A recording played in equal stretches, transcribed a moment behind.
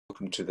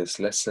welcome to this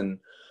lesson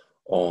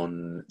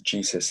on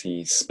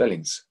GCSE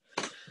spellings.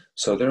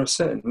 So there are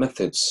certain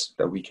methods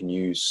that we can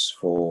use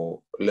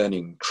for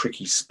learning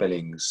tricky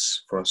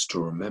spellings for us to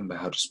remember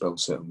how to spell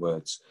certain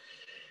words.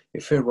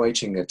 If we're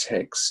writing a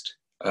text,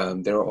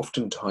 there are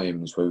often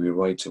times where we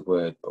write a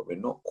word but we're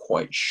not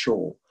quite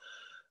sure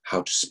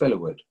how to spell a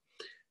word.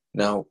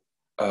 Now,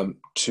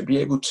 to be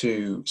able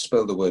to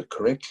spell the word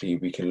correctly,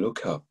 we can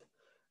look up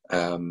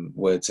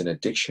words in a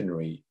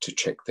dictionary to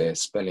check their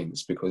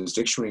spellings, because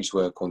dictionaries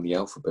work on the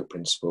alphabet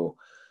principle.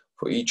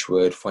 For each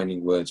word,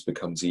 finding words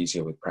becomes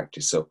easier with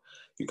practice. So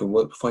you can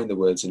find the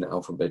words in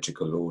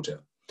alphabetical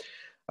order.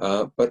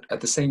 But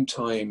at the same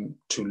time,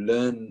 to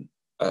learn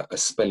a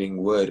spelling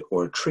word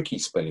or a tricky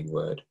spelling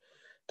word,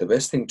 the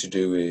best thing to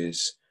do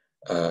is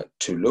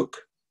to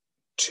look,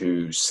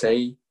 to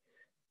say,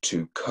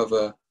 to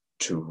cover,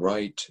 to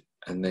write,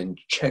 and then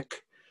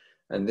check.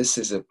 And this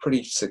is a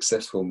pretty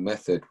successful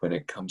method when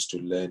it comes to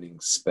learning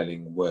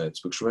spelling words,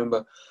 because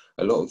remember,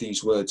 a lot of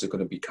these words are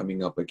going to be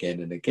coming up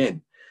again and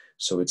again.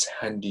 So it's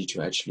handy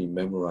to actually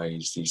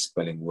memorize these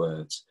spelling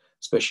words,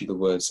 especially the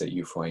words that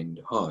you find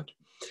hard.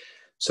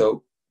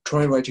 So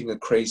try writing a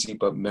crazy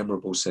but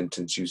memorable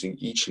sentence using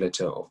each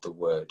letter of the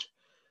word.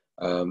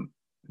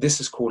 This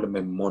is called a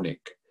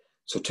mnemonic.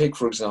 So take,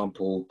 for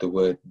example, the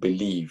word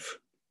believe.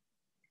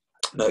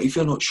 Now, if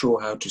you're not sure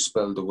how to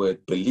spell the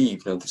word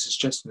believe, now this is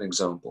just an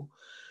example,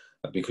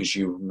 because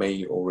you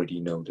may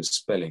already know the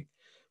spelling.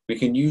 We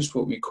can use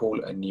what we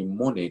call a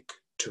mnemonic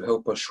to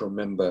help us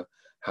remember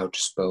how to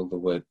spell the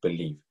word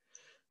believe.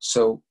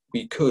 So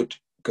we could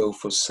go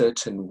for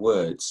certain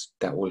words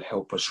that will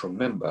help us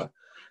remember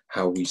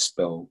how we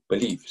spell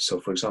believe.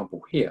 So for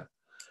example, here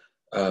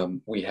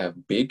we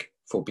have big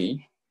for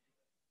B,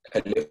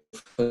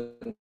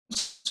 elephant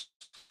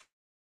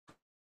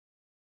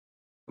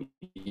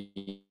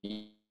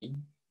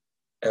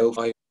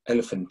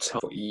elephant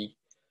for E,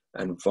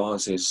 and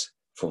vases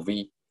for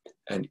V,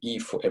 and E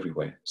for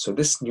everywhere. So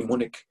this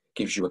mnemonic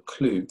gives you a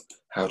clue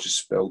how to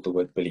spell the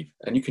word believe.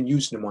 And you can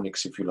use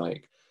mnemonics, if you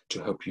like,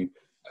 to help you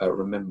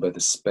remember the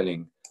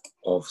spelling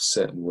of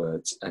certain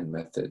words and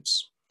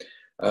methods.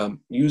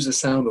 Use the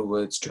sound of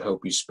words to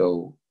help you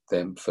spell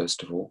them,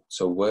 first of all.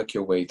 So work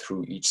your way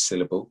through each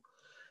syllable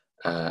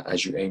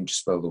as you aim to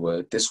spell the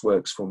word. This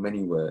works for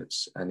many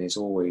words and is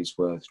always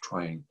worth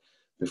trying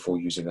before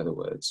using other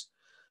words.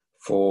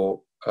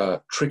 For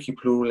tricky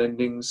plural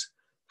endings,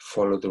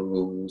 follow the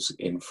rules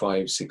in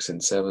 5, 6,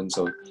 and 7.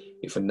 So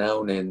if a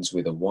noun ends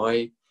with a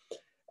Y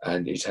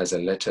and it has a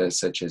letter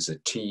such as a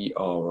T,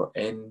 R, or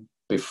N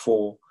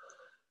before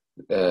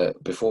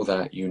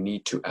that, you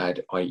need to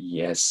add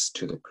IES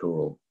to the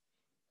plural.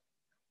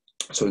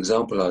 So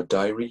example, our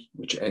diary,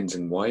 which ends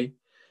in Y,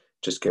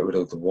 just get rid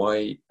of the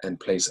Y and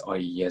place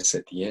IES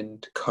at the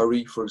end.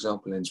 Curry, for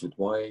example, ends with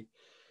Y.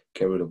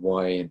 Get rid of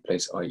Y and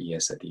place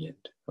IES at the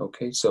end.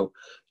 Okay, so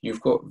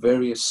you've got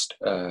various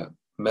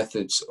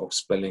methods of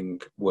spelling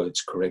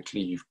words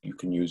correctly. You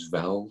can use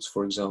vowels,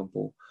 for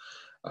example.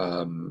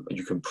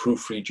 You can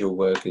proofread your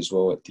work as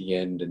well at the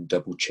end and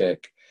double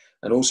check.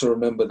 And also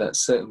remember that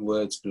certain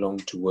words belong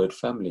to word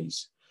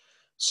families.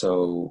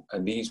 So,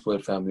 and these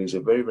word families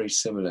are very, very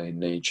similar in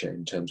nature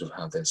in terms of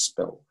how they're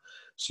spelled.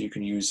 So you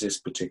can use this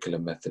particular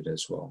method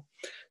as well.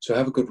 So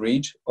have a good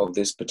read of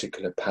this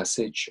particular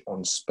passage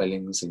on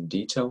spellings in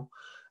detail,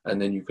 and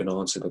then you can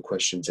answer the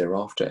questions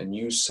thereafter and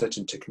use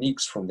certain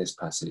techniques from this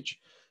passage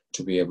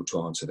to be able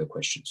to answer the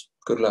questions.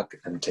 Good luck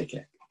and take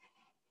care.